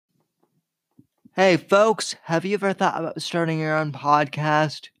Hey folks, have you ever thought about starting your own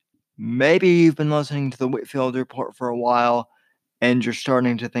podcast? Maybe you've been listening to the Whitfield Report for a while and you're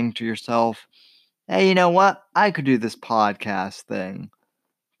starting to think to yourself, hey, you know what? I could do this podcast thing.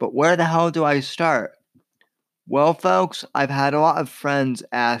 But where the hell do I start? Well, folks, I've had a lot of friends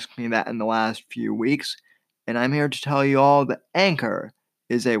ask me that in the last few weeks, and I'm here to tell you all that Anchor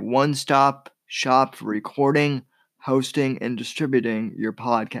is a one-stop shop for recording, hosting, and distributing your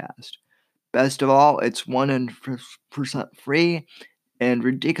podcast. Best of all, it's 100% free and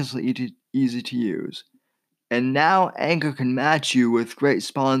ridiculously easy to use. And now Anchor can match you with great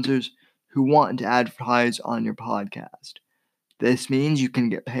sponsors who want to advertise on your podcast. This means you can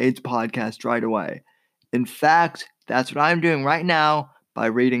get paid to podcast right away. In fact, that's what I'm doing right now by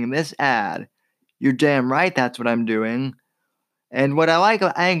reading this ad. You're damn right that's what I'm doing. And what I like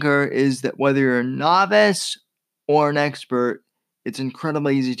about Anchor is that whether you're a novice or an expert, it's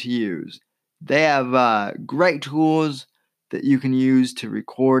incredibly easy to use. They have great tools that you can use to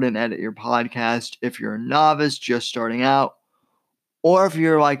record and edit your podcast if you're a novice just starting out. Or if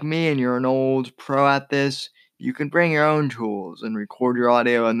you're like me and you're an old pro at this, you can bring your own tools and record your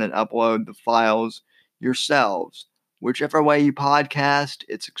audio and then upload the files yourselves. Whichever way you podcast,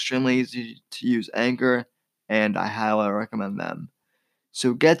 it's extremely easy to use Anchor, and I highly recommend them.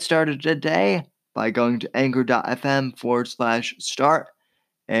 So get started today by going to anchor.fm/start.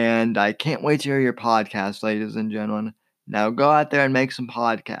 And I can't wait to hear your podcast, ladies and gentlemen. Now go out there and make some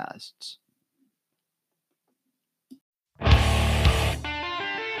podcasts.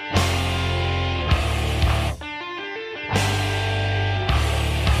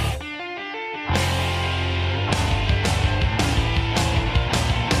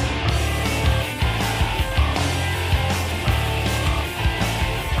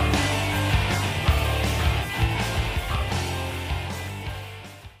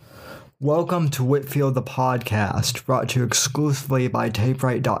 Welcome to Whitfield the Podcast, brought to you exclusively by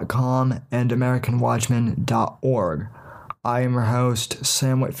TapeWrite.com and AmericanWatchman.org. I am your host,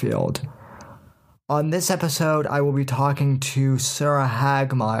 Sam Whitfield. On this episode, I will be talking to Sarah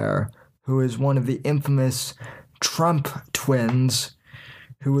Hagmayer, who is one of the infamous Trump twins,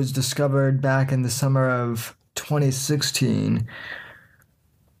 who was discovered back in the summer of 2016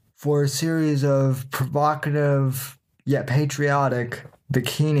 for a series of provocative yet patriotic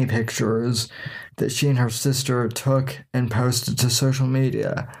bikini pictures that she and her sister took and posted to social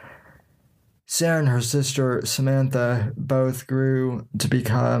media. Sarah and her sister Samantha both grew to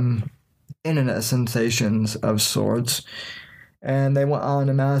become internet sensations of sorts, and they went on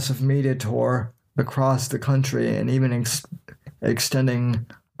a massive media tour across the country and even extending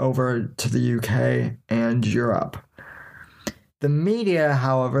over to the UK and Europe. The media,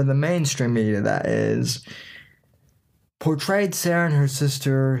 however, the mainstream media that is, portrayed Sarah and her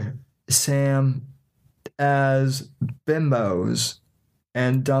sister Sam as bimbos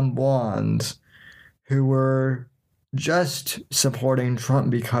and dumb blondes who were just supporting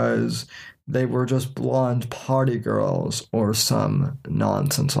Trump because they were just blonde party girls or some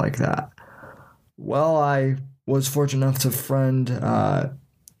nonsense like that. Well, I was fortunate enough to friend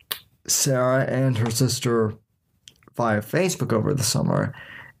Sarah and her sister via Facebook over the summer,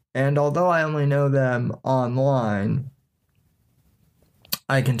 and although I only know them online,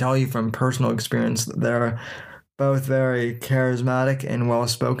 I can tell you from personal experience that they're both very charismatic and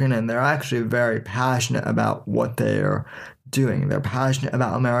well-spoken, and they're actually very passionate about what they're doing. They're passionate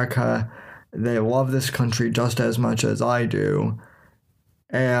about America. They love this country just as much as I do,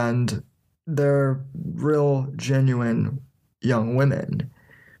 and they're real, genuine young women.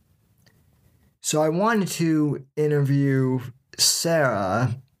 So I wanted to interview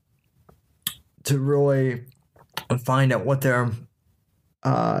Sarah to really find out what their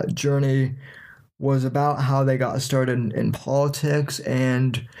journey was about, how they got started in politics,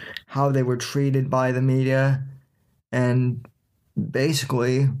 and how they were treated by the media, and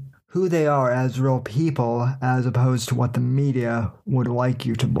basically who they are as real people as opposed to what the media would like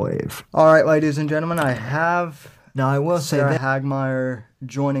you to believe. Alright, ladies and gentlemen, I will say Sarah Hagmayer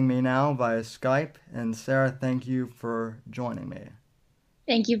joining me now via Skype, and Sarah, thank you for joining me.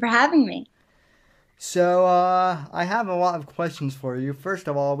 Thank you for having me. So, I have a lot of questions for you. First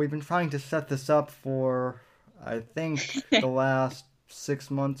of all, we've been trying to set this up for, I think, the last 6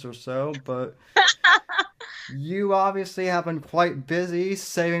 months or so, but you obviously have been quite busy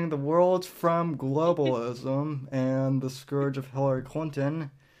saving the world from globalism and the scourge of Hillary Clinton.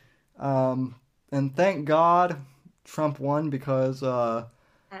 And thank God Trump won, because I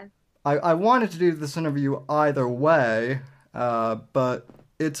wanted to do this interview either way, but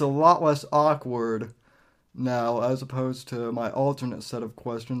it's a lot less awkward now as opposed to my alternate set of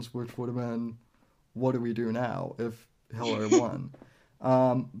questions, which would have been what do we do now if Hillary won?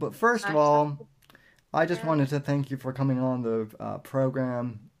 But first of Gosh, that's all, I just terrible. wanted to thank you for coming on the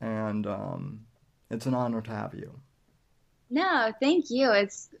program, and it's an honor to have you. No, thank you.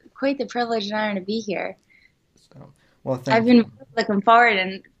 It's quite the privilege and honor to be here. So, well, I've thank been you. looking forward,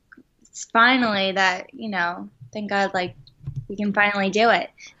 and it's finally that, thank God, like we can finally do it.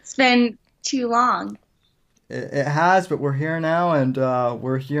 It's been too long. It has, but we're here now, and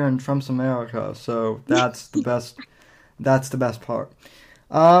we're here in Trump's America, so that's the best. That's the best part.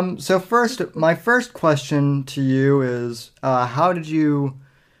 So first, my first question to you is, how did you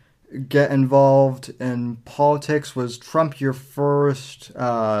get involved in politics? Was Trump your first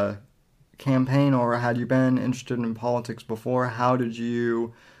campaign, or had you been interested in politics before? How did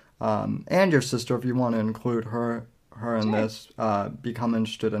you, and your sister, if you want to include her in Sure. this, become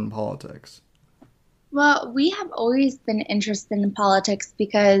interested in politics? Well, we have always been interested in politics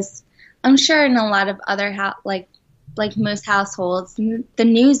because I'm sure in a lot of other like most households, the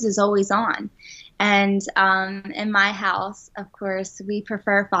news is always on. And in my house, of course, we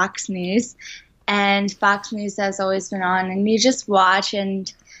prefer Fox News, and Fox News has always been on, and you just watch,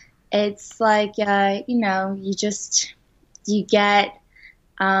 and it's like you get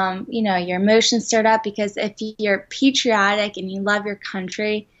your emotions stirred up because if you're patriotic and you love your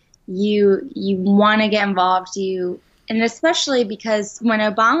country, you want to get involved. And especially because when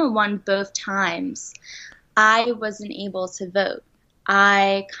Obama won both times, I wasn't able to vote.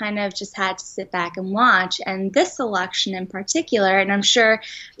 I kind of just had to sit back and watch. And this election in particular, and I'm sure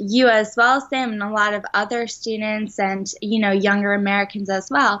you as well, Sam, and a lot of other students and younger Americans as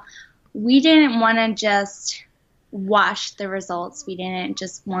well, we didn't want to just watch the results. We didn't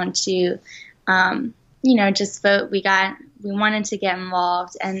just want to, just vote. We wanted to get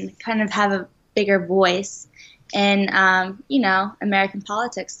involved and kind of have a bigger voice in, American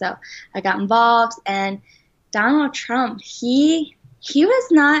politics. So I got involved, and Donald Trump, he was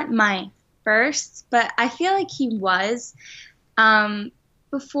not my first, but I feel like he was. Um,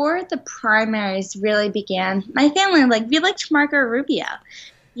 Before the primaries really began, my family we liked Marco Rubio.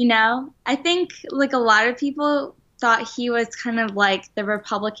 I think like a lot of people thought he was kind of like the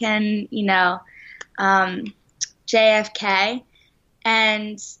Republican, um, JFK.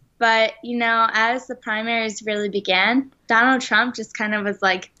 And but as the primaries really began, Donald Trump just kind of was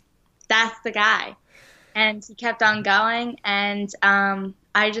like, that's the guy, and he kept on going. And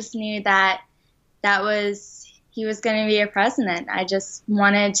I just knew that he was going to be a president. I just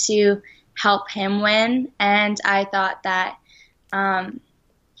wanted to help him win, and I thought that um,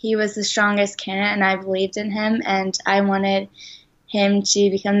 he was the strongest candidate, and I believed in him, and I wanted him to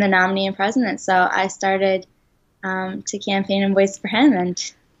become the nominee and president. So I started to campaign and voice for him,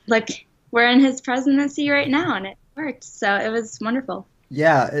 and look, we're in his presidency right now, and it worked. So it was wonderful.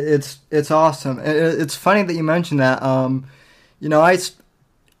 Yeah, it's awesome. It's funny that you mentioned that. You know,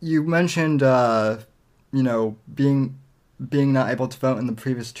 you mentioned being not able to vote in the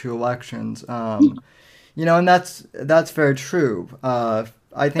previous two elections. And that's very true. I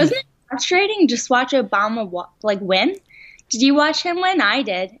Wasn't think it frustrating just watch Obama win? Did you watch him win? I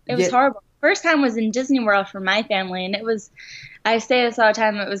did. It was yeah, horrible. First time was in Disney World for my family, and it was. I say this all the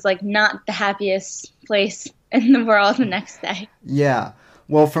time. It was like not the happiest place in the world the next day. yeah.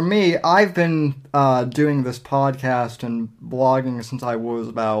 Well, for me, I've been doing this podcast and blogging since I was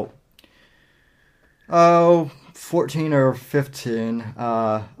about 14 or 15.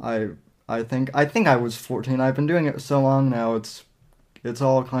 I think I was 14. I've been doing it so long now. It's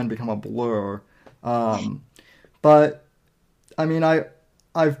all kind of become a blur. Um, but I mean,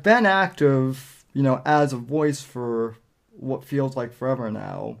 I've been active, as a voice for what feels like forever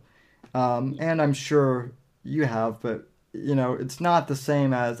now. And I'm sure you have, but it's not the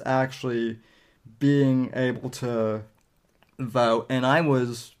same as actually being able to vote. And I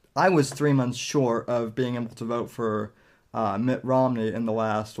was 3 months short of being able to vote for Mitt Romney in the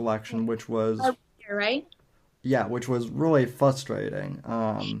last election, which was You're right. yeah, which was really frustrating.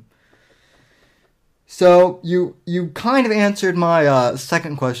 So you kind of answered my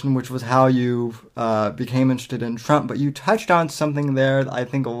second question, which was how you became interested in Trump, but you touched on something there that I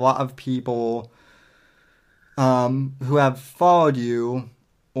think a lot of people who have followed you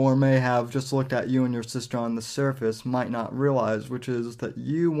or may have just looked at you and your sister on the surface might not realize, which is that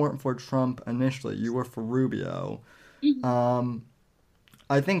you weren't for Trump initially. You were for Rubio. Mhm. Um,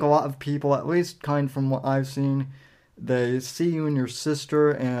 I think a lot of people, at least kind from what I've seen, they see you and your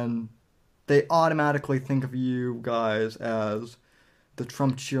sister and they automatically think of you guys as the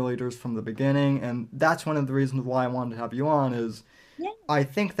Trump cheerleaders from the beginning, and that's one of the reasons why I wanted to have you on is Yeah. I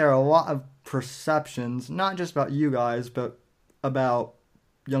think there are a lot of perceptions, not just about you guys, but about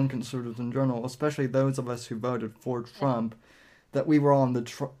young conservatives in general, especially those of us who voted for Trump, that we were all on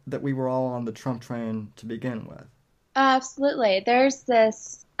the Trump train to begin with. Absolutely. There's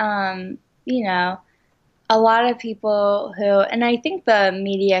this, you know, a lot of people who, and I think the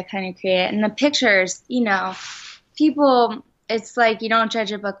media kind of create, and the pictures, people, it's like you don't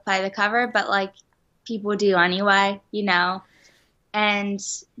judge a book by the cover, but like people do anyway, and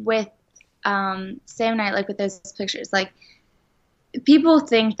with, same night, like with those pictures, like people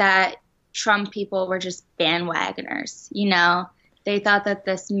think that Trump people were just bandwagoners. They thought that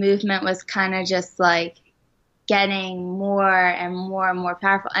this movement was kind of just like getting more and more and more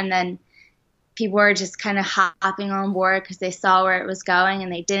powerful. And then people were just kind of hopping on board because they saw where it was going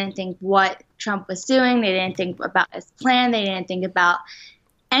and they didn't think what Trump was doing. They didn't think about his plan. They didn't think about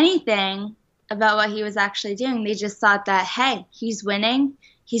anything about what he was actually doing. They just thought that, hey, he's winning.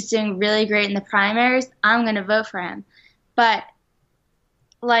 He's doing really great in the primaries. I'm going to vote for him. But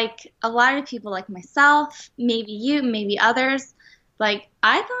like a lot of people like myself, maybe you, maybe others, like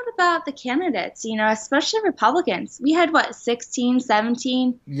I thought about the candidates, especially Republicans. We had what, 16,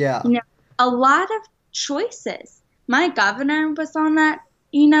 17? Yeah. A lot of choices. My governor was on that,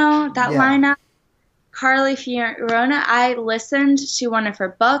 that lineup. Carly Fiorina, I listened to one of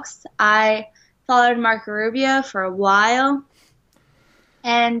her books. I followed Marco Rubio for a while.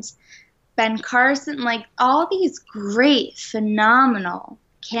 And Ben Carson, like all these great, phenomenal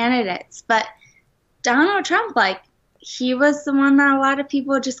candidates. But Donald Trump, like, he was the one that a lot of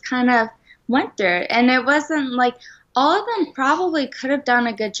people just kind of went through. And it wasn't like all of them probably could have done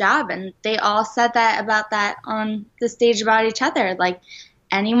a good job. And they all said that about that on the stage about each other. Like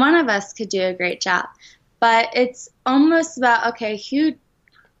any one of us could do a great job. But it's almost about, okay, who,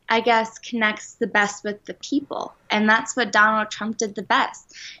 I guess, connects the best with the people. And that's what Donald Trump did the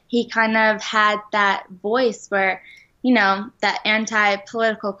best. He kind of had that voice where, that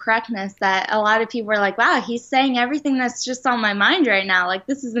anti-political correctness that a lot of people were like, wow, he's saying everything that's just on my mind right now. Like,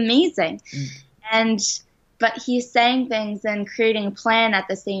 this is amazing. But he's saying things and creating a plan at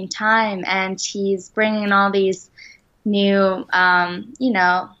the same time. And he's bringing all these new,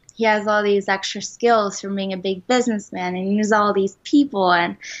 he has all these extra skills from being a big businessman, and he knows all these people,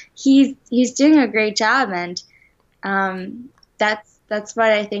 and he's doing a great job. And that's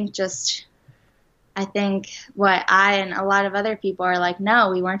what I think. I think what I and a lot of other people are like,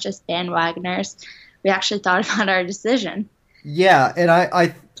 no, we weren't just bandwagoners. We actually thought about our decision. Yeah, and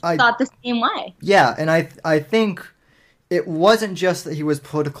I thought the same way. Yeah, and I think it wasn't just that he was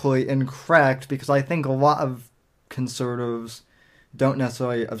politically incorrect, because I think a lot of conservatives don't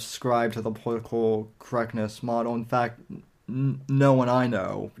necessarily ascribe to the political correctness model. In fact, no one I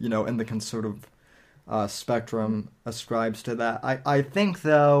know, in the conservative spectrum ascribes to that. I think,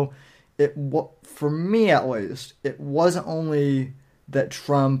 though, for me at least, it wasn't only that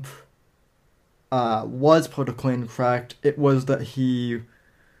Trump was politically incorrect, it was that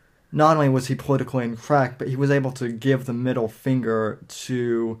not only was he politically incorrect, but he was able to give the middle finger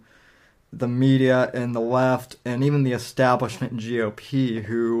to the media and the left and even the establishment GOP,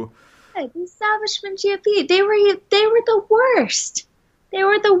 who... The establishment GOP, they were the worst. They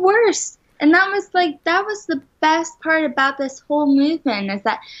were the worst. And that was the best part about this whole movement, is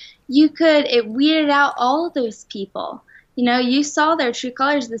that it weeded out all of those people. You saw their true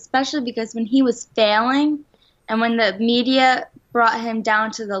colors, especially because when he was failing and when the media brought him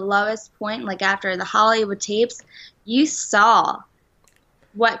down to the lowest point, like after the Hollywood tapes, you saw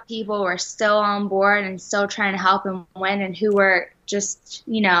what people were still on board and still trying to help him win, and who were just,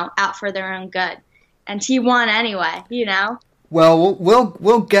 out for their own good. And he won anyway, Well,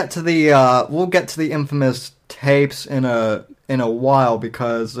 we'll get to the infamous tapes in a while,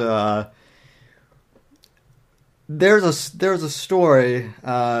 because there's a story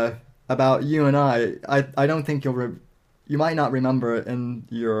about you and I. I don't think you might not remember it in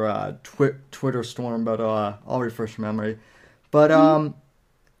your Twitter storm, but I'll refresh your memory. But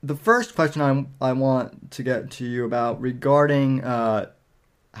the first question I want to get to you about, regarding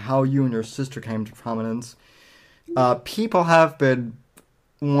how you and your sister came to prominence. People have been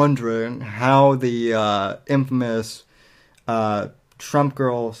wondering how the infamous Trump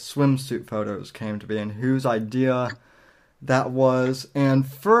girl swimsuit photos came to be, and whose idea that was. And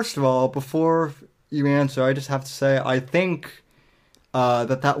first of all, before you answer, I just have to say I think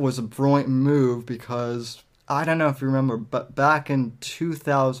that was a brilliant move, because I don't know if you remember, but back in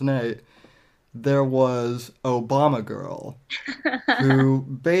 2008, there was Obama Girl, who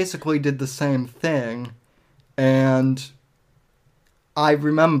basically did the same thing. And I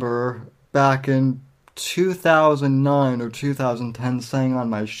remember back in 2009 or 2010 saying on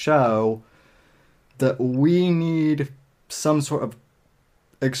my show that we need some sort of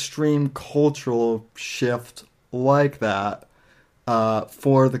extreme cultural shift like that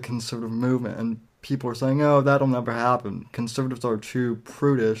for the conservative movement. And people are saying, oh, that'll never happen. Conservatives are too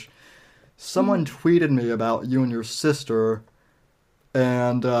prudish. Someone tweeted me about you and your sister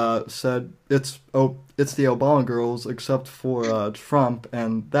and said it's the Obama girls except for Trump,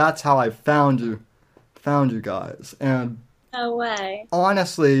 and that's how I found you guys. And No way.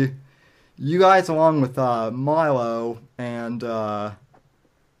 honestly, you guys along with Milo and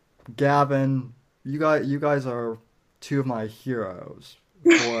Gavin, you guys are two of my heroes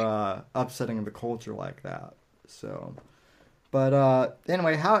for upsetting the culture like that. So, but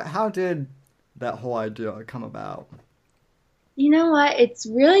anyway, how did that whole idea come about? You know what? It's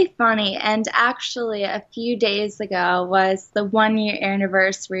really funny. And actually, a few days ago was the 1 year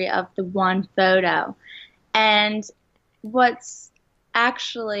anniversary of the one photo. And what's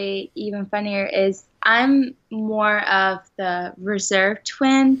actually even funnier is I'm more of the reserve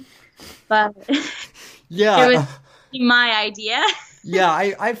twin, but it was Yeah, my idea. yeah,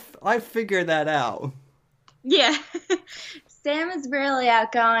 I figured that out. Yeah. Sam is really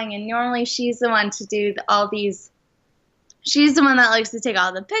outgoing, and normally she's the one to do all these. She's the one that likes to take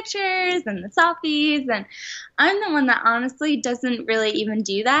all the pictures and the selfies, and I'm the one that honestly doesn't really even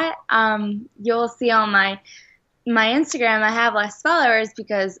do that. You'll see on my Instagram, I have less followers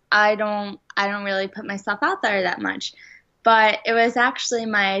because I don't really put myself out there that much. But it was actually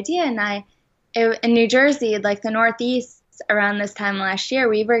my idea, and in New Jersey, like the Northeast, around this time last year,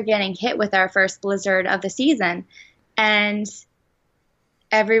 we were getting hit with our first blizzard of the season, and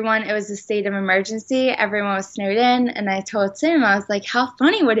everyone, it was a state of emergency. Everyone was snowed in, and I told Sam, I was like, how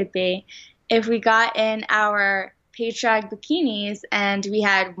funny would it be if we got in our patriotic bikinis and we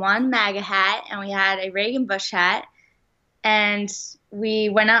had one MAGA hat and we had a Reagan Bush hat, and we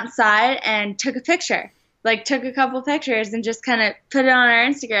went outside and took a picture, like took a couple pictures and just kind of put it on our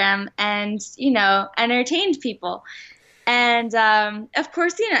Instagram and, entertained people. And of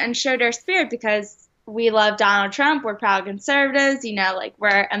course, and showed our spirit because we love Donald Trump. We're proud conservatives, like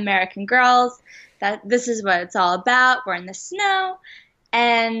we're American girls. That this is what it's all about. We're in the snow,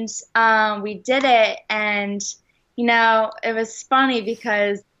 and we did it. And it was funny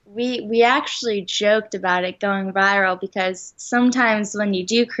because we actually joked about it going viral because sometimes when you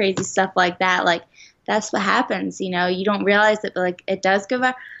do crazy stuff like that, like that's what happens. You don't realize it, but like it does go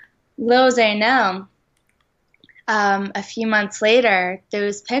viral. Little as I know, a few months later,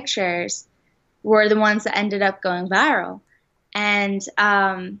 those pictures were the ones that ended up going viral. And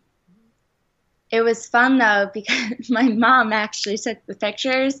it was fun though because my mom actually took the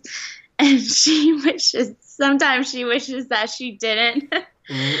pictures, and sometimes she wishes that she didn't. But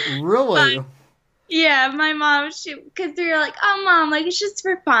Really? yeah, my mom, because they were like, oh mom, like it's just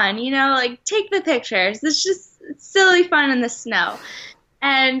for fun, like take the pictures. It's silly fun in the snow.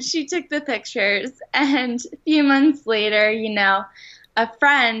 And she took the pictures, and a few months later, a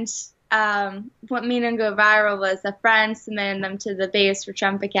friend, what made them go viral was a friend submitted them to the Base for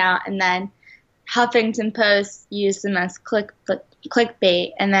Trump account, and then Huffington Post used them as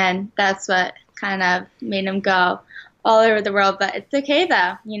clickbait, and then that's what kind of made them go all over the world. But it's okay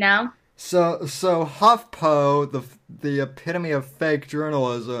though. So HuffPo, the epitome of fake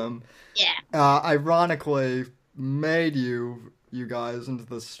journalism, Yeah. ironically made you guys into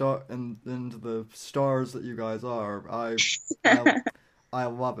into the stars that you guys are. I, I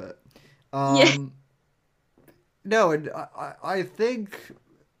love it. Yeah. Um, no, and I think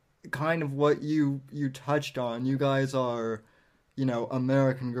kind of what you touched on. You guys are,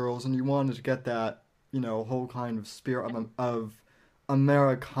 American girls, and you wanted to get that, whole kind of spirit of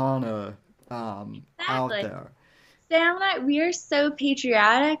Americana out Exactly. there. Sam and I, we are so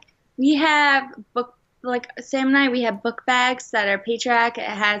patriotic. We have Sam and I, we have book bags that are patriotic. It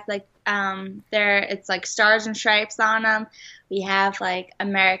has like it's like stars and stripes on them. We have like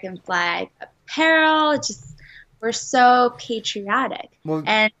American flag apparel. We're so patriotic. Well,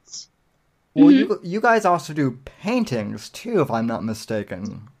 And well, mhm, you guys also do paintings too, if I'm not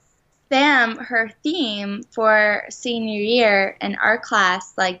mistaken. Sam, her theme for senior year in art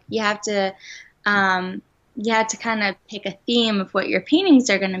class, like you had to kind of pick a theme of what your paintings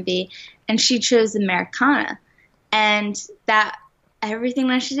are going to be, and she chose Americana, and that everything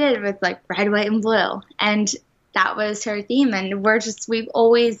that she did was like red, white, and blue, and that was her theme, and we've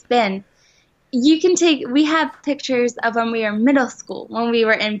always been. We have pictures of when we were in middle school, when we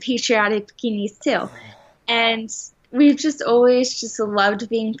were in patriotic bikinis too, and we've just always just loved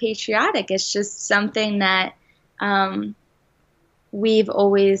being patriotic. It's just something that um, we've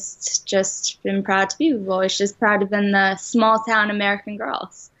always just been proud to be. We've always just proud to been the small town American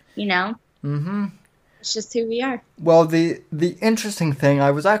girls. Mm-hmm. It's just who we are. Well, the interesting thing,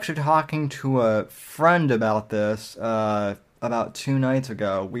 I was actually talking to a friend about this about 2 nights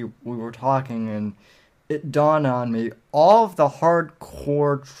ago. We were talking, and it dawned on me, all of the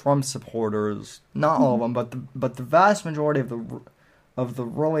hardcore Trump supporters, not all of them, but the vast majority of the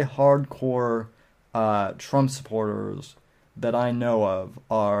really hardcore Trump supporters that I know of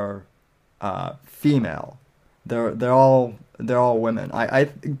are female. They're all women.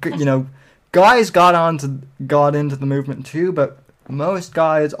 You know, guys got into the movement too, but most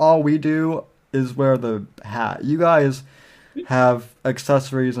guys, all we do is wear the hat. You guys have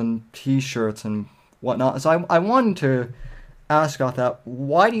accessories and T-shirts and whatnot. So I wanted to ask about that.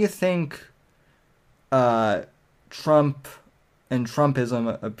 Why do you think Trump and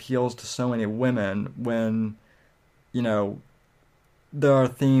Trumpism appeals to so many women when, you know, there are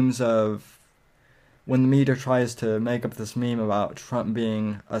themes of when the media tries to make up this meme about Trump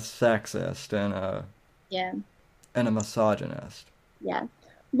being a sexist Yeah. and a misogynist. Yeah.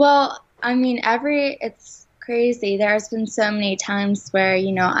 Well, I mean, it's crazy. There's been so many times where,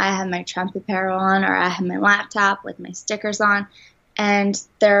 I have my Trump apparel on or I have my laptop with my stickers on, and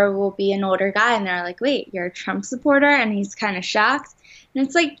there will be an older guy and they're like, wait, you're a Trump supporter? And he's kind of shocked. And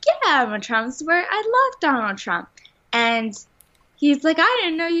it's like, yeah, I'm a Trump supporter. I love Donald Trump. And he's like, I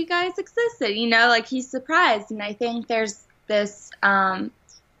didn't know you guys existed. Like he's surprised. And I think there's this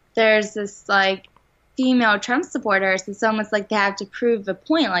like female Trump supporters. It's almost like they have to prove a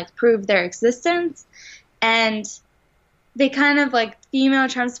point, like prove their existence. And they kind of like female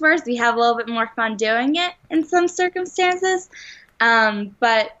Trump supporters, we have a little bit more fun doing it in some circumstances.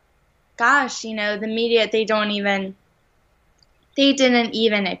 But gosh, the media, they didn't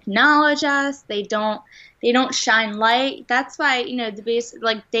even acknowledge us. They don't shine light. That's why, the base,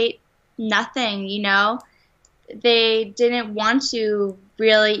 like nothing, they didn't want to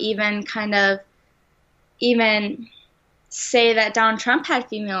really even kind of even say that Donald Trump had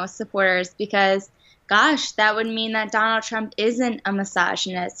female supporters, because gosh, that would mean that Donald Trump isn't a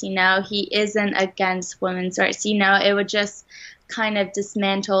misogynist, he isn't against women's rights, it would just kind of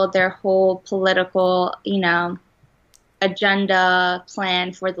dismantle their whole political, agenda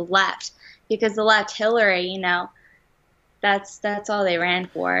plan for the left, because the left, Hillary, that's all they ran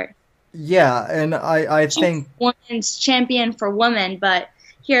for. Yeah, and I think women's champion for women, but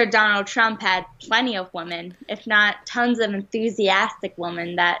here Donald Trump had plenty of women, if not tons of enthusiastic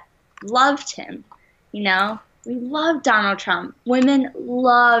women that loved him. We loved Donald Trump. Women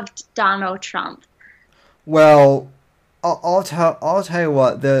loved Donald Trump. Well, I'll tell you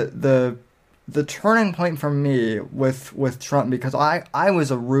what, the turning point for me with Trump, because I was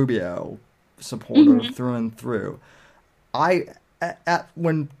a Rubio supporter through and through.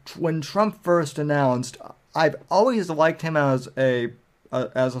 When Trump first announced, I've always liked him as a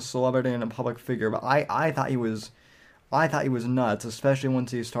celebrity and a public figure, but I thought he was nuts, especially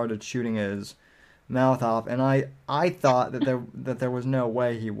once he started shooting his mouth off, and I thought that there was no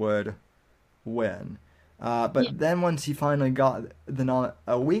way he would win. But then once he finally got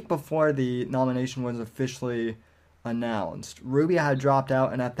a week before the nomination was officially announced, Rubio had dropped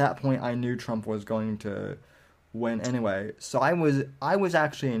out, and at that point I knew Trump was going to win anyway. So I was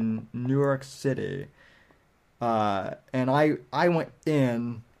actually in New York City, and I went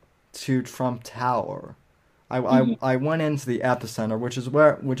in to Trump Tower. I went into the epicenter, which is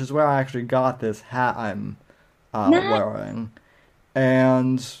where I actually got this hat I'm wearing,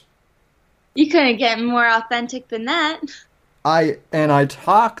 and you couldn't get more authentic than that. I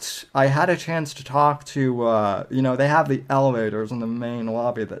had a chance to talk to, they have the elevators in the main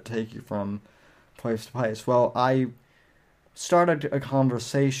lobby that take you from place to place. Well, I started a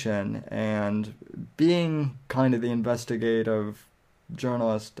conversation, and being kind of the investigative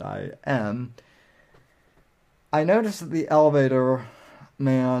journalist I am, I noticed that the elevator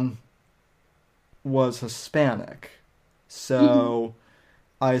man was Hispanic. So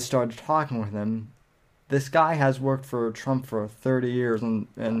I started talking with him. This guy has worked for Trump for 30 years,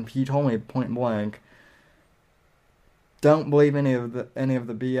 and he told me point blank, don't believe any of the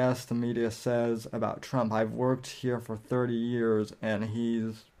BS the media says about Trump. I've worked here for 30 years, and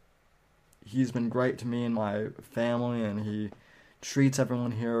he's been great to me and my family, and he treats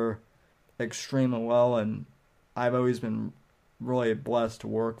everyone here extremely well, and I've always been really blessed to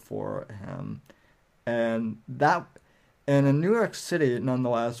work for him. And in New York City,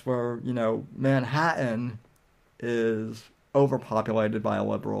 nonetheless, where, Manhattan is overpopulated by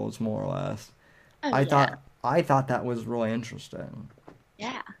liberals, more or less, I thought that was really interesting.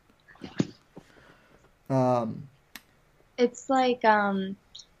 Yeah. It's like, and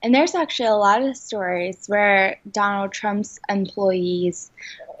there's actually a lot of stories where Donald Trump's employees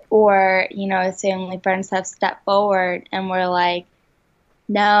or, his family friends have stepped forward and were like,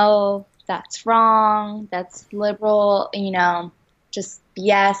 no, that's wrong, that's liberal, just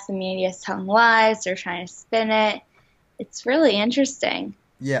BS, the media's telling lies, they're trying to spin it. It's really interesting.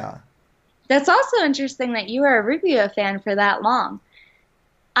 Yeah. That's also interesting that you were a Rubio fan for that long.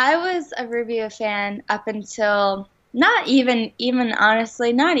 I was a Rubio fan up until not even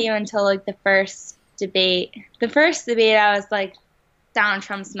honestly, not even until like the first debate. The first debate I was like, Donald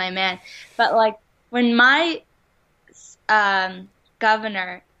Trump's my man. But like when my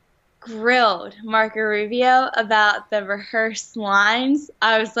governor grilled Marco Rubio about the rehearsed lines,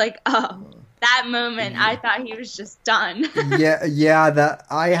 I was like, oh, that moment I thought he was just done. Yeah, that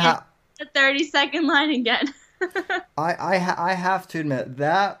I have the 30-second line again. I have to admit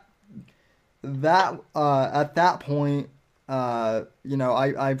that at that point, I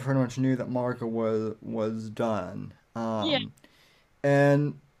pretty much knew that Marco was done. Yeah.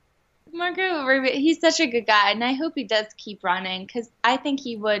 And Marco Rubio, he's such a good guy, and I hope he does keep running because I think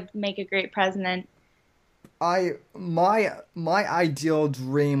he would make a great president. My ideal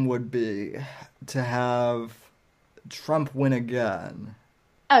dream would be to have Trump win again.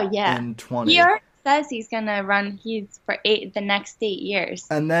 Oh yeah, in 20. He already says he's gonna run. He's for the next 8 years.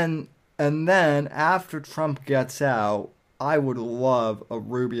 And then after Trump gets out, I would love a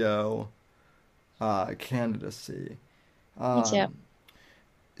Rubio candidacy. Me too.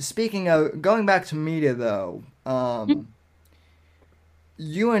 Speaking of going back to media, though,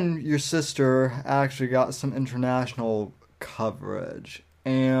 you and your sister actually got some international coverage,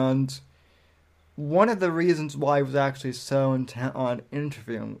 and one of the reasons why I was actually so intent on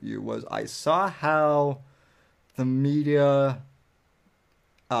interviewing you was I saw how the media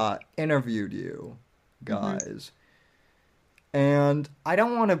interviewed you guys, and I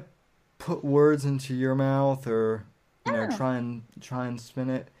don't want to put words into your mouth or try and spin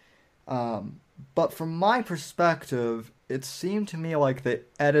it. But from my perspective, it seemed to me like they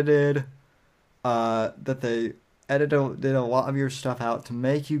edited a lot of your stuff out to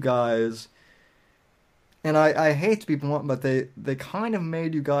make you guys. And I hate to be blunt, but they kind of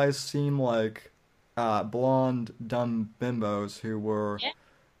made you guys seem like blonde, dumb bimbos who were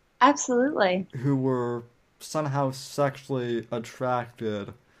absolutely somehow sexually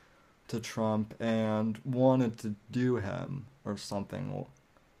attracted to Trump and wanted to do him or something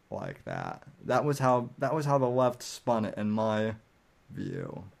like that. That was how the left spun it in my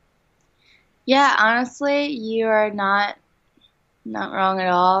view. Yeah, honestly, you are not wrong at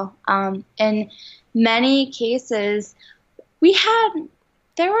all. In many cases,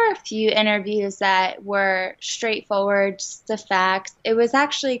 there were a few interviews that were straightforward, just the facts. It was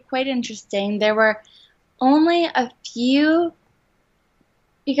actually quite interesting. There were only a few,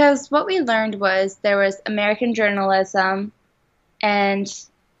 because what we learned was there was American journalism and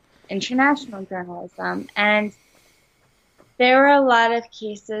international journalism, and there were a lot of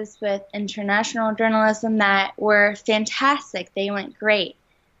cases with international journalism that were fantastic. They went great.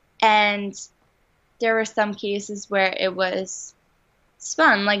 And there were some cases where it was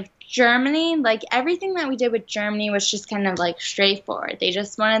fun. Like Germany, like everything that we did with Germany was just kind of like straightforward. They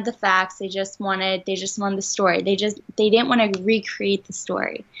just wanted the facts. They just wanted the story. They didn't want to recreate the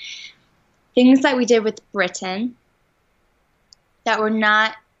story. Things that we did with Britain that were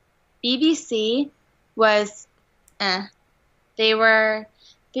not BBC was they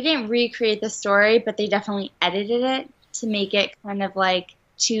didn't recreate the story, but they definitely edited it to make it kind of like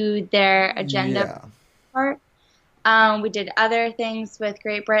to their agenda part. We did other things with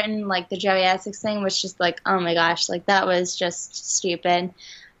Great Britain, like the Joey Essex thing, was just like, oh my gosh, like that was just stupid.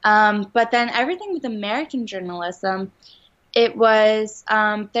 But then everything with American journalism, it was,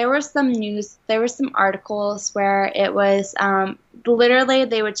 there were some articles where it was literally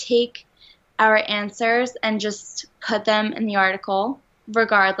they would take our answers and just put them in the article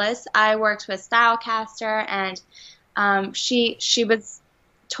regardless. I worked with Stylecaster, and she was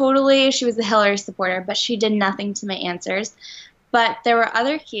a Hillary supporter, but she did nothing to my answers. But there were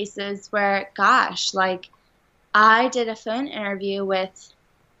other cases where, gosh, like I did a phone interview with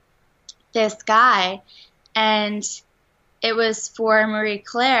this guy, and it was for Marie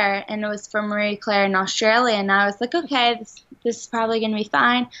Claire, and it was for Marie Claire in Australia, and I was like, okay, this is probably going to be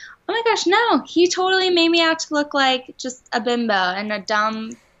fine. Oh my gosh, no, he totally made me out to look like just a bimbo and a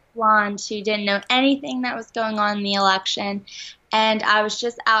dumb blonde who didn't know anything that was going on in the election. And I was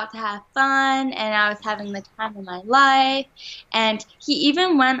just out to have fun, and I was having the time of my life. And he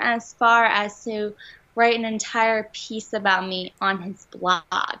even went as far as to write an entire piece about me on his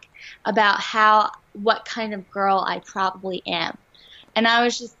blog about what kind of girl I probably am. And I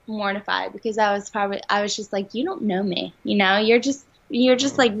was just mortified because I was just like, you don't know me, you're just you're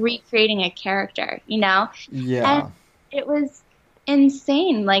just like recreating a character, you know? And Yeah. it was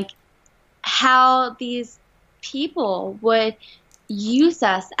insane, like how these people would use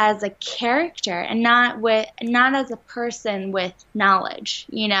us as a character and not as a person with knowledge,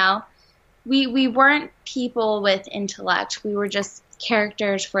 you know? We weren't people with intellect. We were just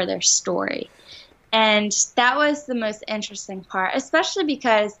characters for their story. And that was the most interesting part, especially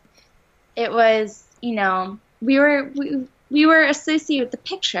because it was, you know, we were associated with the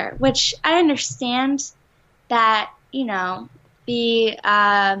picture, which I understand that, you know, the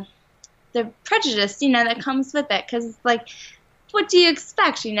prejudice, you know, that comes with it, because like, what do you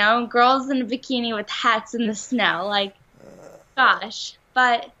expect, you know, girls in a bikini with hats in the snow, like, gosh.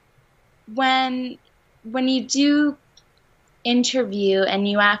 But when you do interview and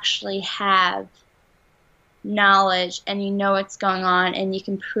you actually have knowledge and you know what's going on and you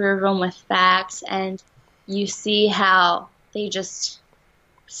can prove them with facts, and you see how they just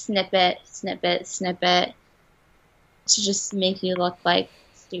snip it to just make you look like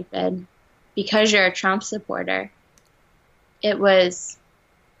stupid because you're a Trump supporter. It was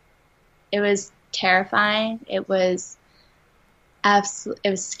terrifying. It was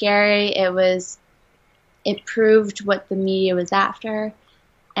scary. It proved what the media was after,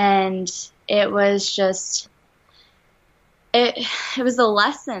 and it was just it was a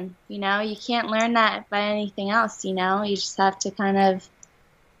lesson, you know. You can't learn that by anything else, you know. You just have to kind of,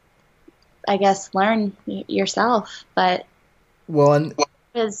 I guess, learn yourself. But Well, and it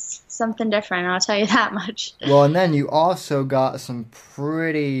was something different, I'll tell you that much. well, and then you also got some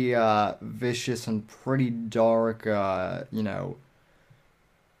pretty vicious and pretty dark, you know,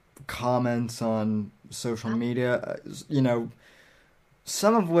 comments on social media. You know,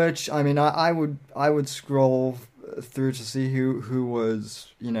 some of which, I mean, I would scroll through to see who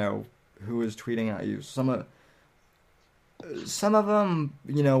was, you know, who was tweeting at you. Some of them,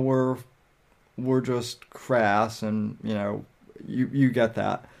 you know, were just crass, and you know, you get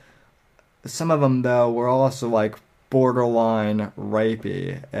that. Some of them though were also like borderline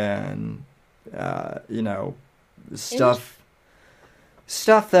rapey, and you know, stuff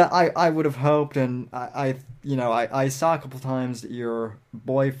that I would have hoped, and I you know, I saw a couple times your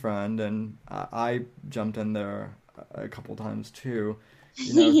boyfriend, and I jumped in there a couple times too.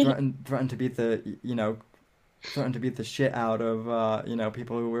 You know, threatened to beat the, you know, threatened to beat the shit out of you know,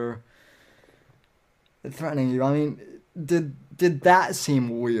 people who were threatening you. I mean, did that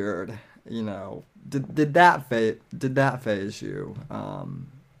seem weird? You know, did that phase you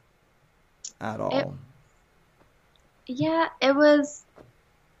at all? Yeah, it was.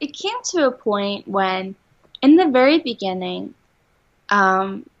 It came to a point when, in the very beginning,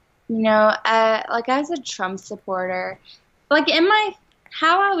 you know, like I was a Trump supporter. Like in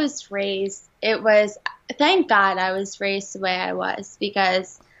how I was raised, it was, thank God I was raised the way I was,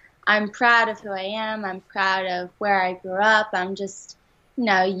 because I'm proud of who I am. I'm proud of where I grew up. I'm just, you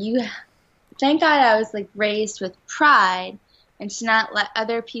know, thank God I was like raised with pride, and to not let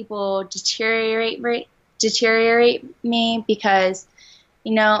other people deteriorate me, because,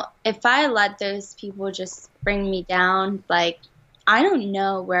 you know, if I let those people just bring me down, like, I don't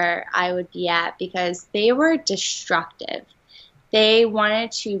know where I would be at, because they were destructive. They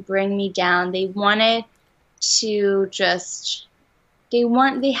wanted to bring me down. They wanted to just,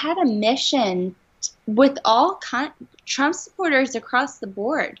 they had a mission with all Trump supporters across the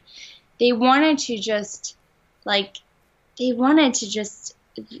board. They wanted to just, like, they wanted to just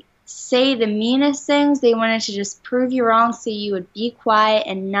say the meanest things. They wanted to just prove you wrong so you would be quiet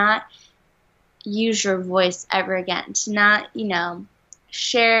and not use your voice ever again, to not, you know,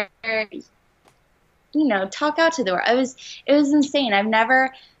 share, you know, talk out to the world. It was insane. I've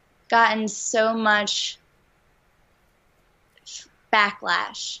never gotten so much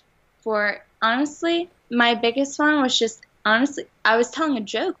backlash for, honestly, my biggest one was just, honestly, I was telling a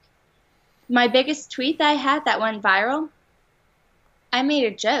joke. My biggest tweet that I had that went viral, I made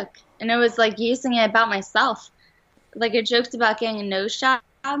a joke, and it was like using it about myself. Like, a joke's about getting a nose job,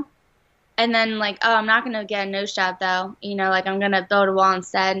 and then like, oh, I'm not gonna get a nose job though, you know, like I'm gonna build a wall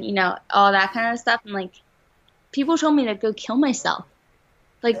instead, you know, all that kind of stuff. And like, people told me to go kill myself.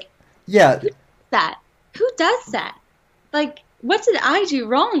 Like, Yeah, who does that? Like, what did I do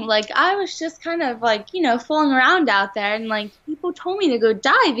wrong? Like, I was just kind of like, you know, fooling around out there, and like, people told me to go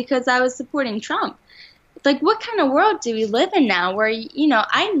die because I was supporting Trump. Like, what kind of world do we live in now where, you know,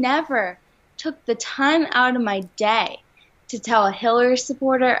 I never took the time out of my day to tell a Hillary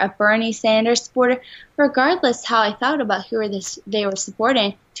supporter, a Bernie Sanders supporter, regardless how I thought about who they were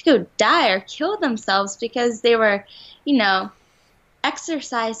supporting, to go die or kill themselves because they were, you know,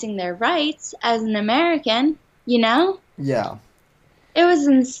 exercising their rights as an American, you know? yeah. it was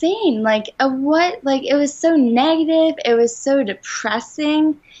insane. Like it was so negative. It was so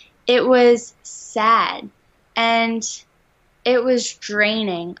depressing. It was sad. And it was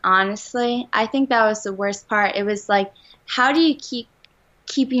draining, honestly. I think that was the worst part. It was like, how do you keep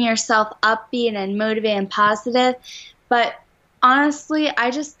keeping yourself upbeat and motivated and positive? But honestly,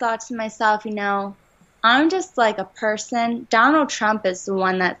 I just thought to myself, I'm just like a person. Donald Trump is the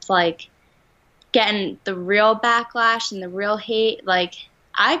one that's like getting the real backlash and the real hate. Like,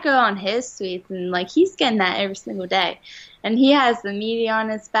 I go on his tweets and like he's getting that every single day. And he has the media on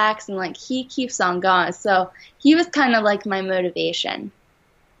his backs and like he keeps on going. So he was kind of like my motivation.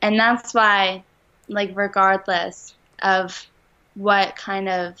 And that's why, like, regardless of what kind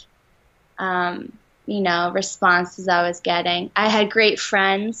of, responses I was getting, I had great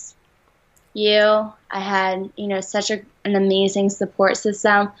friends. I had, such an amazing support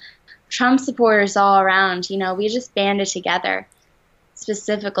system. Trump supporters all around, we just banded together.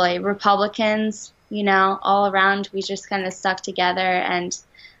 Specifically, Republicans, all around, we just kind of stuck together. And,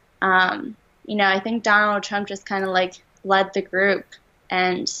 I think Donald Trump just kind of like led the group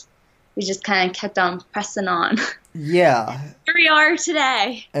and we just kind of kept on pressing on. Yeah. Here we are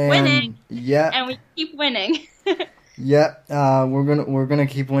today, winning, yeah, and we keep winning. yeah. We're gonna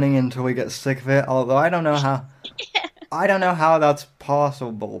keep winning until we get sick of it. Although I don't know how. Yeah. I don't know how that's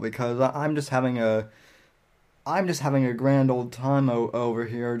possible because I'm just having a grand old time over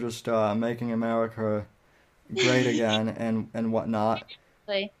here, just making America great again and whatnot.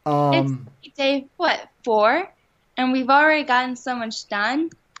 It's day, what, 4? And we've already gotten so much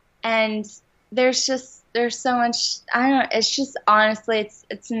done. And there's so much, I don't know, it's just honestly,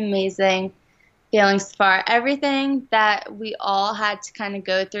 it's an amazing feeling so far. Everything that we all had to kind of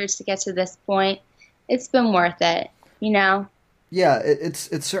go through to get to this point, it's been worth it, Yeah, it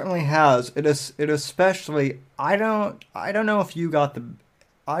certainly has. It especially I don't know if you got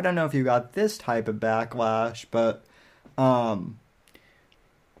this type of backlash, but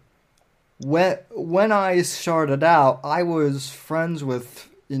when I started out, I was friends with,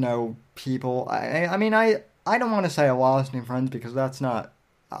 people. I mean, I don't want to say I lost any friends because that's not.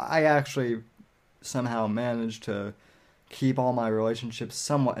 I actually somehow managed to keep all my relationships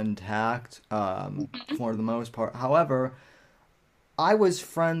somewhat intact, for the most part. However, I was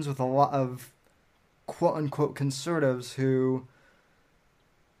friends with a lot of quote unquote conservatives who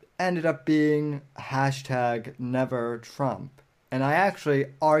ended up being hashtag never Trump. And I actually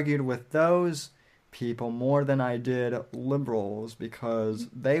argued with those people more than I did liberals because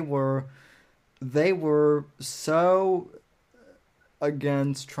they were so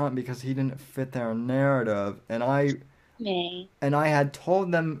against Trump because he didn't fit their narrative. And I had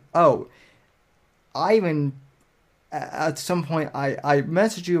told them, I even at some point, I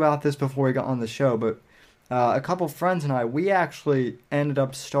messaged you about this before we got on the show, but a couple friends and we actually ended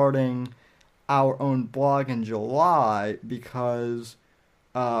up starting our own blog in July because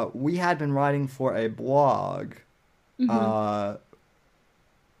we had been writing for a blog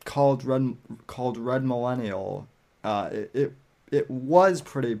called Red Millennial. It was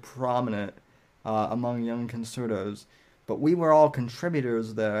pretty prominent among young conservatives, but we were all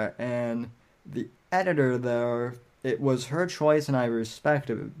contributors there, and the editor there, it was her choice and I respect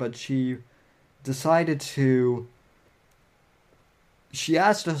it, but she asked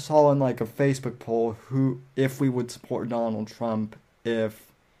us all in like a Facebook poll if we would support Donald Trump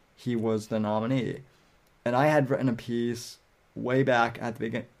if he was the nominee. And I had written a piece way back at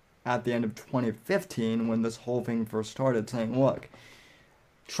the end of 2015 when this whole thing first started saying, look,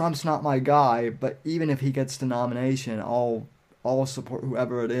 Trump's not my guy, but even if he gets the nomination, I'll support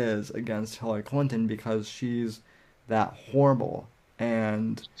whoever it is against Hillary Clinton because she's that horrible.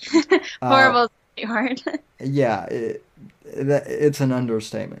 And horrible is hard. Yeah, it's an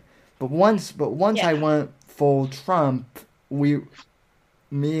understatement. But once I went full Trump,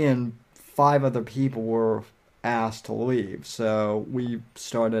 me and 5 other people were asked to leave, so we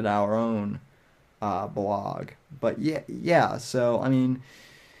started our own blog. But yeah. So I mean,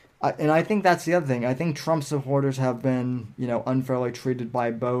 I think that's the other thing. I think Trump supporters have been, unfairly treated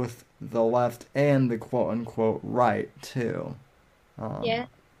by both the left and the quote-unquote right, too. Yeah.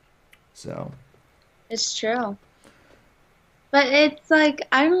 So. It's true. But it's like,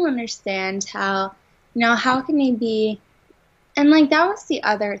 I don't understand how, how can he be... And, like, that was the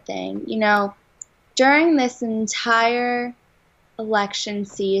other thing, during this entire election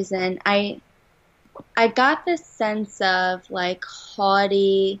season, I got this sense of, like,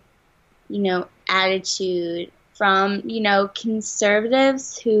 haughty, attitude from,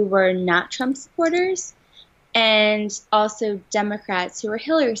 conservatives who were not Trump supporters and also Democrats who were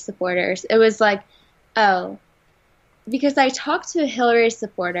Hillary supporters. It was like, oh, because I talked to a Hillary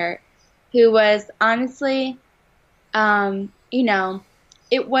supporter who was honestly, you know,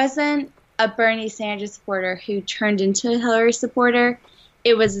 it wasn't a Bernie Sanders supporter who turned into a Hillary supporter.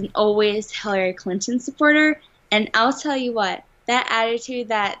 It was an always Hillary Clinton supporter. And I'll tell you what, that attitude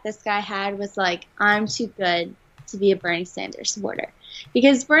that this guy had was like, I'm too good to be a Bernie Sanders supporter.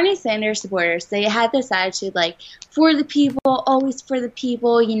 Because Bernie Sanders supporters, they had this attitude like, for the people, always for the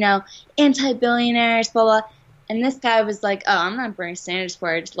people, anti-billionaires, blah, blah. And this guy was like, oh, I'm not Bernie Sanders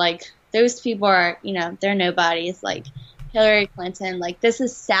supporter. Like, those people are, they're nobodies. Like, Hillary Clinton, like, this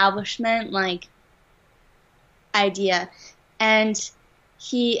establishment, like, idea. And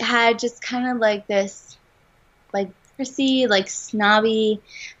he had just kind of like this, like, prissy, like, snobby,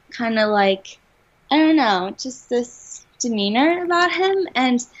 kind of like, I don't know, just this demeanor about him.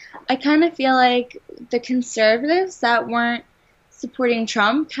 And I kind of feel like the conservatives that weren't supporting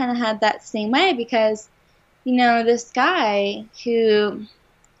Trump kind of had that same way because, this guy who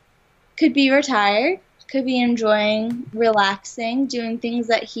could be retired, could be enjoying, relaxing, doing things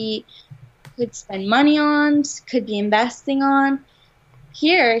that he could spend money on, could be investing on.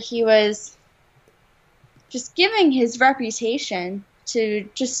 Here, he was just giving his reputation to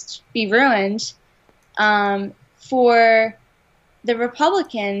just be ruined for the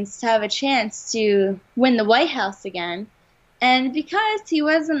Republicans to have a chance to win the White House again. And because he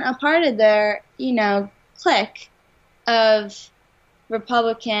wasn't a part of their, clique of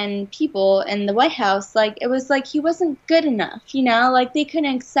Republican people in the White House, like, it was like he wasn't good enough, like they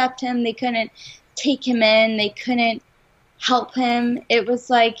couldn't accept him, they couldn't take him in, they couldn't help him. It was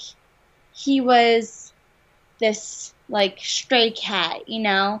like he was this, like, stray cat,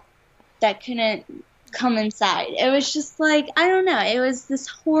 that couldn't come inside. It was just like, I don't know, it was this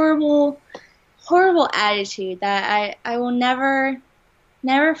horrible attitude that I will never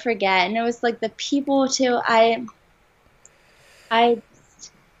forget. And it was like the people too,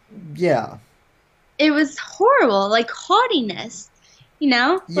 Yeah. It was horrible, like haughtiness,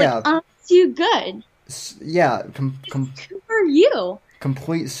 Yeah. like, I'm too good. Yeah. Who are you?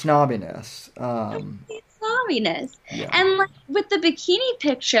 Complete snobbiness. Complete snobbiness. Yeah. And like with the bikini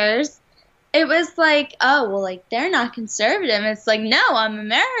pictures, it was like, oh, well, like, they're not conservative. It's like, no, I'm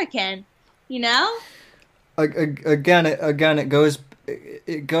American, Again,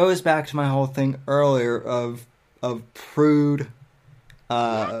 it goes back to my whole thing earlier of prude,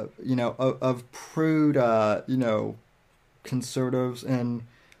 of prude, conservatives, and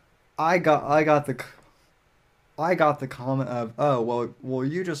I got the comment of, oh, well,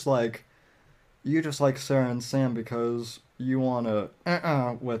 you just like Sarah and Sam because you want to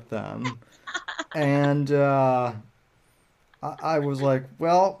with them, and I was like,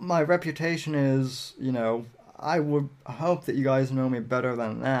 well, my reputation is, I would hope that you guys know me better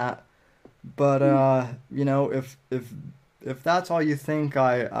than that. But, if that's all you think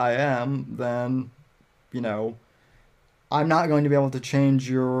I am, then, I'm not going to be able to change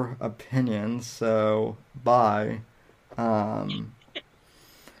your opinion, so bye.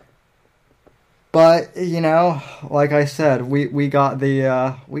 But, like I said, we got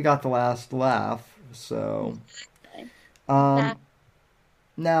the last laugh, so.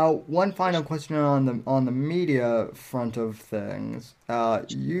 Now, one final question on the media front of things.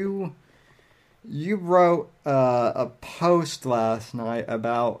 You wrote a post last night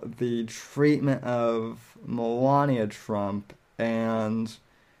about the treatment of Melania Trump and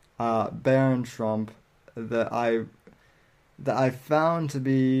Barron Trump that I found to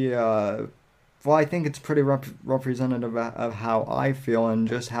be well, I think it's pretty representative of how I feel and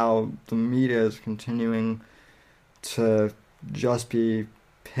just how the media is continuing to just be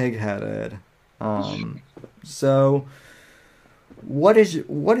pig-headed. So, what is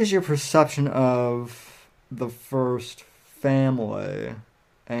your perception of the first family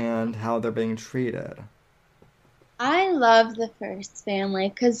and how they're being treated? I love the first family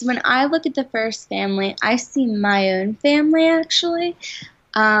because when I look at the first family, I see my own family, actually.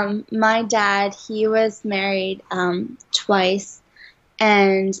 My dad, he was married twice,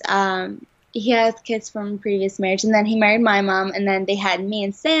 and he has kids from a previous marriage, and then he married my mom, and then they had me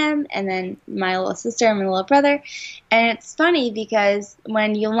and Sam, and then my little sister and my little brother. And it's funny because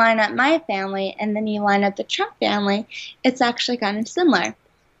when you line up my family and then you line up the Trump family, it's actually kind of similar.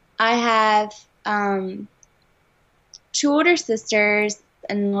 I have 2 older sisters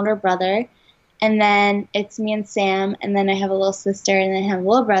and an older brother, and then it's me and Sam, and then I have a little sister, and then I have a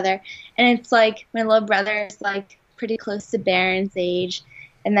little brother. And it's like my little brother is like pretty close to Barron's age.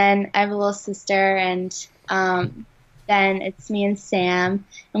 And then I have a little sister, and then it's me and Sam,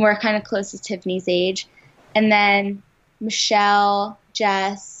 and we're kind of close to Tiffany's age. And then Michelle,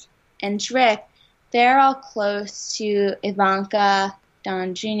 Jess, and Rick, they're all close to Ivanka,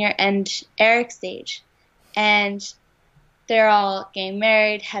 Don Jr., and Eric's age. And they're all getting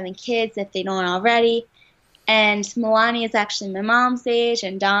married, having kids if they don't already. And Melania is actually my mom's age,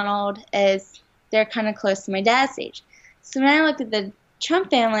 and Donald is, they're kind of close to my dad's age. So when I look at the Trump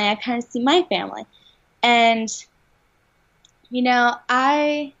family, I kind of see my family. And,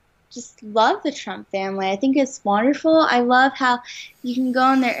 I just love the Trump family. I think it's wonderful. I love how you can go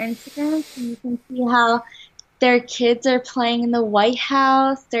on their Instagram and you can see how their kids are playing in the White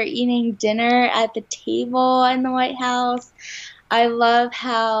House. They're eating dinner at the table in the White House. I love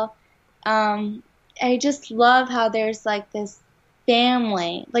how, I just love how there's like this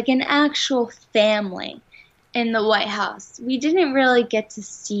family, like an actual family in the White House. We didn't really get to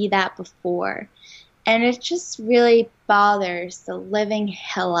see that before. And it just really bothers the living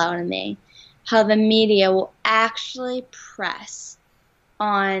hell out of me how the media will actually press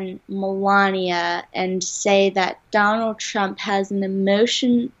on Melania and say that Donald Trump has an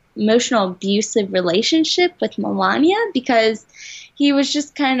emotional abusive relationship with Melania because he was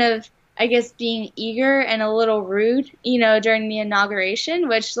just kind of, I guess, being eager and a little rude, during the inauguration,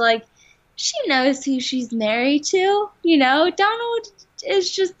 which, like, she knows who she's married to, Donald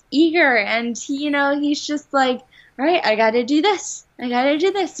is just eager and he's just like, all right, I gotta do this,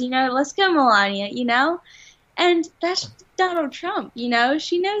 let's go, Melania, and that's Donald Trump,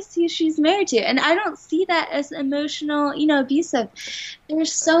 she knows who she's married to, and I don't see that as emotional, abusive.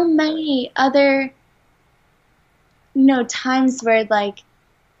 There's so many other, times where, like,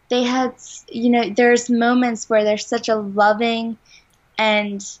 they had, there's moments where there's such a loving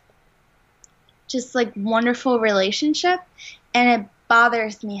and just, like, wonderful relationship, and it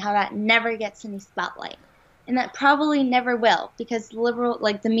bothers me how that never gets any spotlight. And that probably never will, because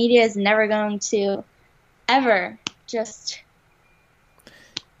the media is never going to ever just...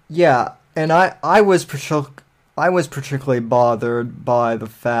 Yeah, and I was particularly bothered by the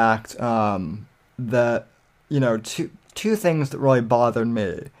fact that, two things that really bothered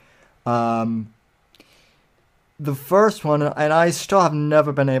me. The first one, and I still have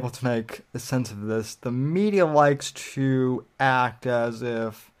never been able to make a sense of this, the media likes to act as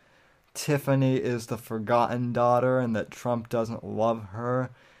if Tiffany is the forgotten daughter and that Trump doesn't love her.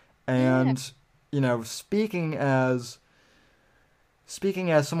 And, speaking as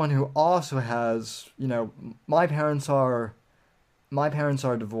someone who also has, my parents are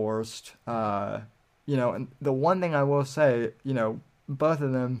divorced, and the one thing I will say, both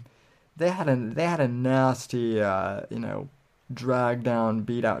of them, they had a nasty, drag down,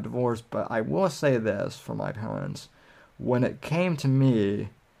 beat out divorce. But I will say this for my parents: when it came to me,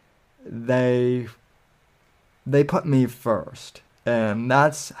 they put me first, and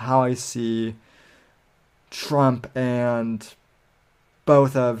that's how I see Trump and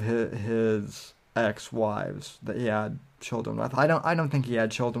both of his ex-wives that he had children with. I don't think he had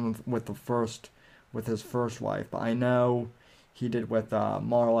children with his first wife, but I know he did with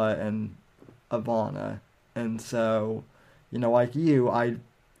Marla and Ivana, and so, like you, I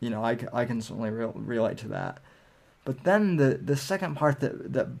can certainly relate to that. But then the second part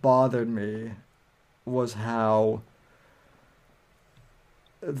that bothered me was how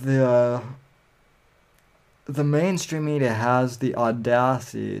the mainstream media has the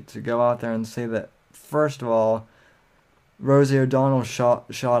audacity to go out there and say that, first of all, Rosie O'Donnell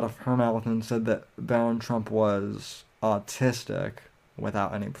shot off her mouth and said that Barron Trump was autistic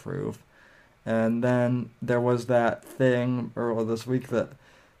without any proof. And then there was that thing earlier this week that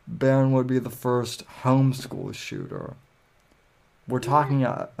Barron would be the first homeschool shooter. We're talking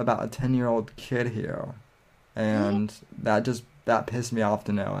about a 10-year-old kid here. And that pissed me off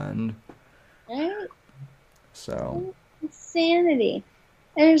to no end. Right? So. Insanity.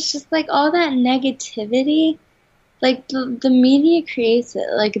 And it's just like all that negativity, like the media creates it.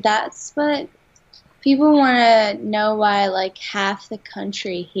 Like that's what people want to know, why like half the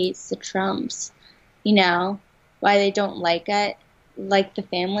country hates the Trumps, why they don't like it, like the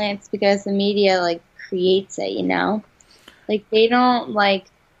family. It's because the media like creates it, like they don't like.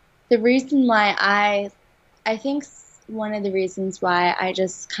 The reason why I think one of the reasons why I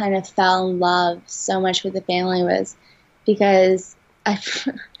just kind of fell in love so much with the family was because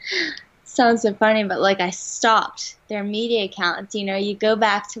sounds so funny, but like I stalked their media accounts. You go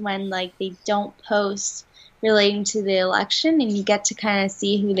back to when like they don't post relating to the election, and you get to kind of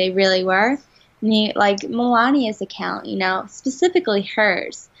see who they really were. And you, like Melania's account, specifically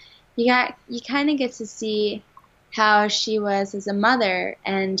hers, you kind of get to see how she was as a mother,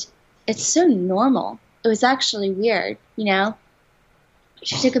 and it's so normal. It was actually weird,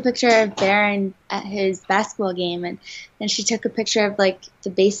 She took a picture of Barron at his basketball game, and then she took a picture of like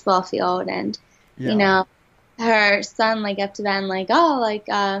the baseball field, and you Yeah. know, her son like up to that and like, oh, like,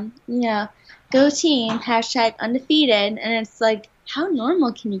 go team, hashtag undefeated. And it's like, how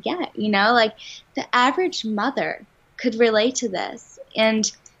normal can you get? Like the average mother could relate to this.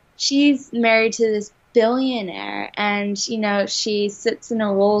 And she's married to this billionaire and, she sits in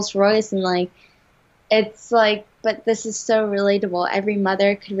a Rolls Royce and like, it's like, but this is so relatable. Every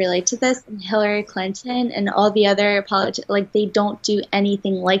mother could relate to this. And Hillary Clinton and all the other politicians, like, they don't do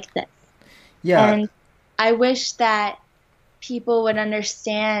anything like this. Yeah. And I wish that people would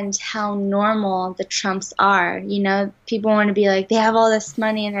understand how normal the Trumps are. People want to be like, they have all this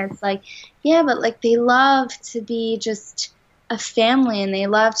money, and it's like, yeah, but like they love to be just a family, and they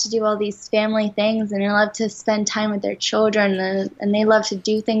love to do all these family things, and they love to spend time with their children, and they love to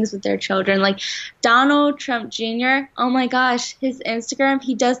do things with their children. Like Donald Trump Jr., oh my gosh, his Instagram,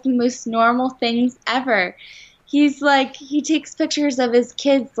 he does the most normal things ever. He's like, he takes pictures of his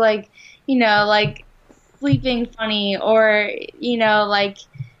kids, like, like sleeping funny, or like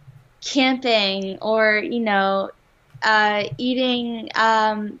camping, or eating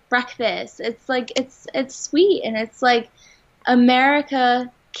breakfast. It's like it's sweet, and it's like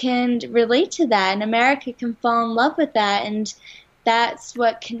America can relate to that, and America can fall in love with that, and that's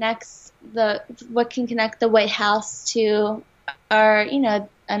what can connect the White House to our an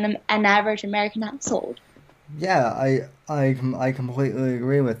average American household. Yeah, I completely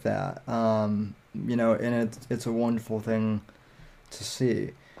agree with that. And it's a wonderful thing to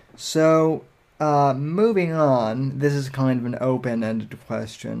see. So, moving on, this is kind of an open-ended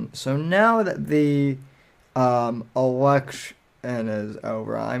question. So now that the election is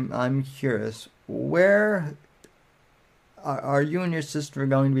over, I'm curious, where are you and your sister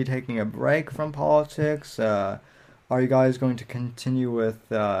going to be taking a break from politics? Are you guys going to continue with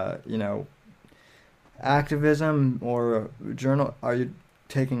activism or journal? Are you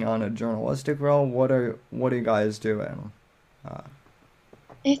taking on a journalistic role? What are you guys doing?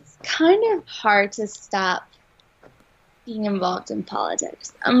 It's kind of hard to stop being involved in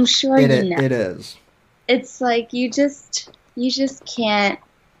politics. I'm sure It is. It's like you just can't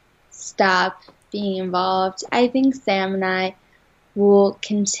stop being involved. I think Sam and I will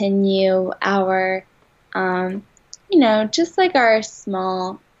continue our just like our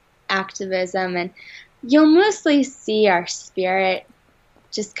small activism, and you'll mostly see our spirit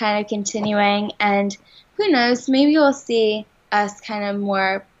just kind of continuing, and who knows, maybe we'll see us kind of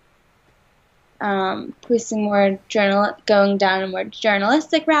more pushing more going down a more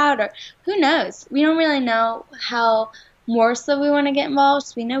journalistic route, or who knows. We don't really know how more so we want to get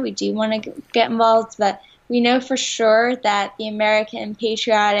involved. We know we do want to get involved, but we know for sure that the American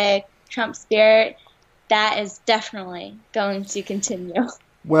patriotic Trump spirit, that is definitely going to continue.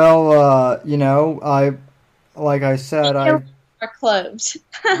 Well, like I said, are closed.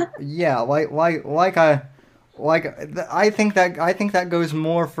 yeah, I think that goes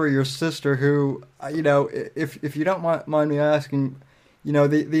more for your sister, who if you don't mind me asking,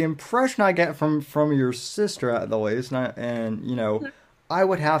 the impression I get from your sister at the least, and I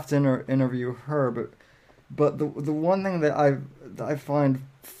would have to interview her, but the one thing that I find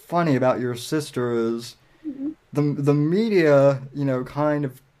funny about your sister is the media kind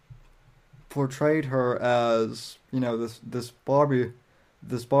of portrayed her as this Barbie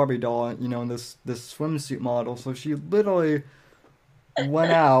doll, and this swimsuit model. So she literally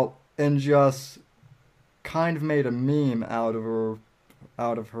went out and just kind of made a meme out of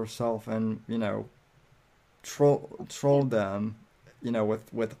herself, and trolled them,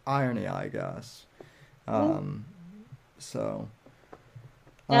 with irony, I guess. So.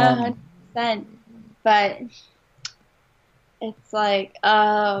 No, 100%. But it's like,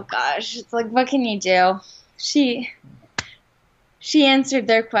 oh gosh, it's like, what can you do? She answered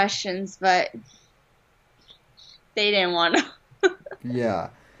their questions, but they didn't want to. Yeah.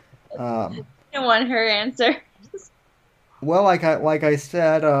 They didn't want her answer. Well, like I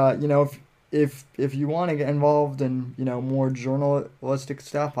said, if you want to get involved in more journalistic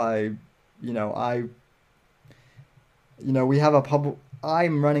stuff, we have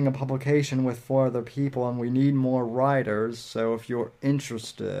I'm running a publication with 4 other people, and we need more writers. So if you're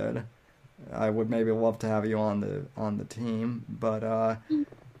interested, I would maybe love to have you on the team. But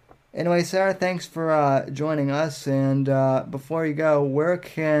anyway, Sarah, thanks for joining us. And before you go, where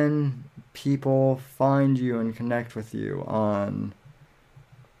can people find you and connect with you on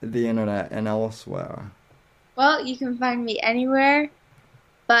the internet and elsewhere? Well, you can find me anywhere,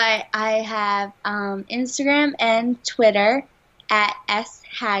 but I have Instagram and Twitter at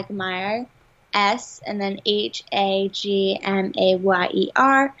 @Hagmayer, S and then Hagmayer,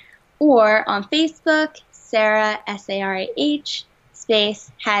 or on Facebook, Sarah, Sarah,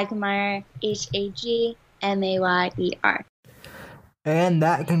 space Hagmayer, Hagmayer. And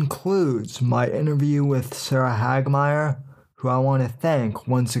that concludes my interview with Sarah Hagmayer, who I want to thank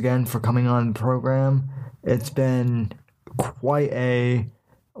once again for coming on the program. It's been quite a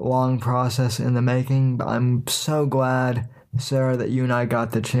long process in the making, but I'm so glad, Sarah, that you and I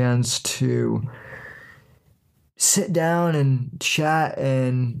got the chance to sit down and chat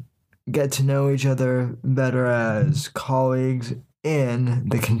and get to know each other better as colleagues in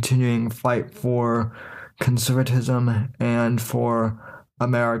the continuing fight for conservatism and for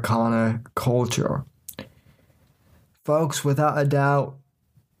Americana culture. Folks, without a doubt,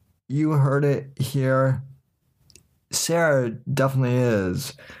 you heard it here. Sarah definitely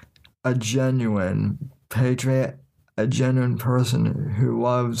is a genuine patriot, a genuine person who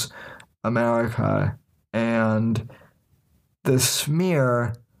loves America, and the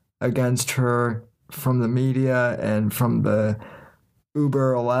smear against her from the media and from the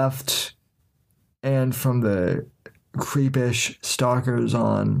uber left and from the creepish stalkers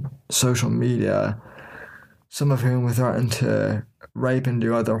on social media, some of whom threatened to rape and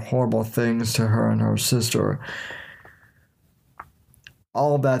do other horrible things to her and her sister.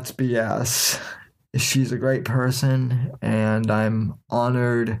 All that's BS. She's a great person, and I'm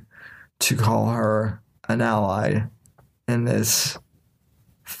honored to call her an ally in this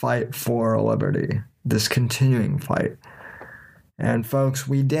fight for liberty, this continuing fight. And folks,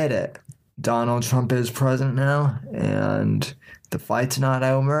 we did it. Donald Trump is president now, and the fight's not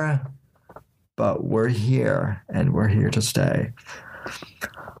over, but we're here, and we're here to stay.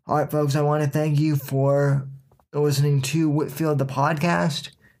 All right, folks, I want to thank you for listening to Whitfield the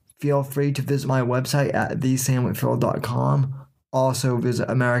podcast. Feel free to visit my website at thesamwhitfield.com. Also visit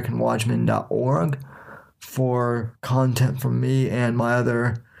AmericanWatchman.org for content from me and my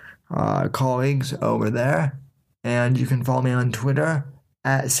other colleagues over there. And you can follow me on Twitter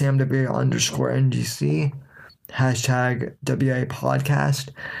at SamDeVere_NGC, hashtag WA podcast.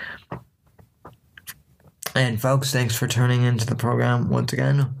 And folks, thanks for tuning into the program once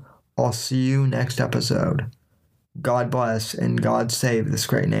again. I'll see you next episode. God bless and God save this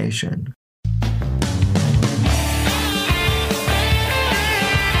great nation.